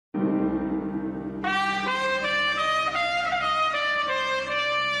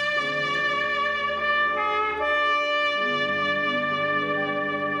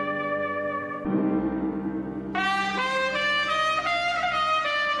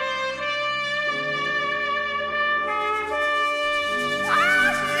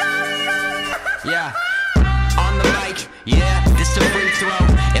Yeah, on the mic, yeah, this a free throw.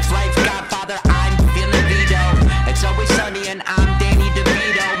 If life's Godfather, I'm feeling Vito. It's always sunny and I'm Danny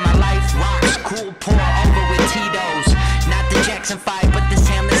DeVito. My life rocks, cool, pour over with Tito's. Not the Jackson 5, but this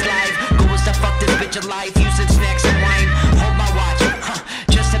Hamlet's live. Go as to fuck this bitch alive, using snacks and wine. Hold my watch,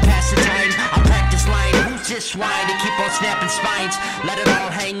 just to pass the time. I practice line, who's this swine to keep on snapping spines? Let it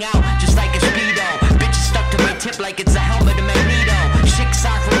all hang out, just like a Speedo. Bitch is stuck to my tip like it's a helmet of Magneto.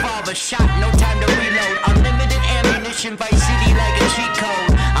 Six-sock revolver, shot, no time to reload. Unlimited ammunition, Vice City like a cheat code.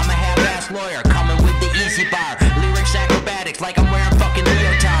 I'm a half-ass lawyer, coming with the easy bar. Lyrics acrobatics like I'm wearing fucking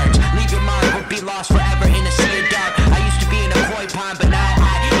leotards. Leave your mark or be lost forever in a sea of dark. I used to be in a koi pond, but now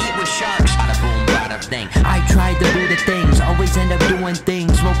I eat with sharks. Bada boom, bada thing. I tried the Buddha things, always end up doing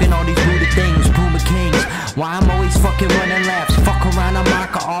things, smoking all these Buddha things, Puma Kings. Why I'm always fucking running laps, fuck around a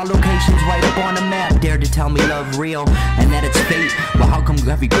marker, all locations right up on the map. Dare to tell me love real, and that it's fate. Well, how come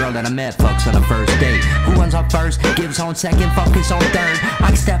every girl that I met fucks on the first date? Who runs on first, gives on second, fuckers on third.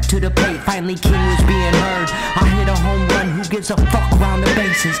 I stepped to the plate, finally King was being heard. I hit a home run, who gives a fuck around the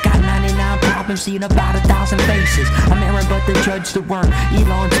bases? Got 99 problems, seen about 1,000 faces. I'm Aaron but the judge to work,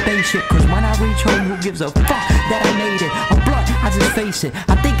 Elon spaceship. Cause when I reach home, who gives a fuck that I made it? I'm blunt, I just face it.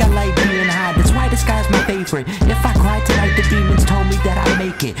 I think I like being high, that's why this guy's my favorite. If I cry tonight, the demons told me that I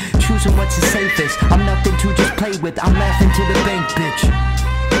make it. Choosing what's the safest, I'm nothing to just play with. I'm laughing to the bank, bitch.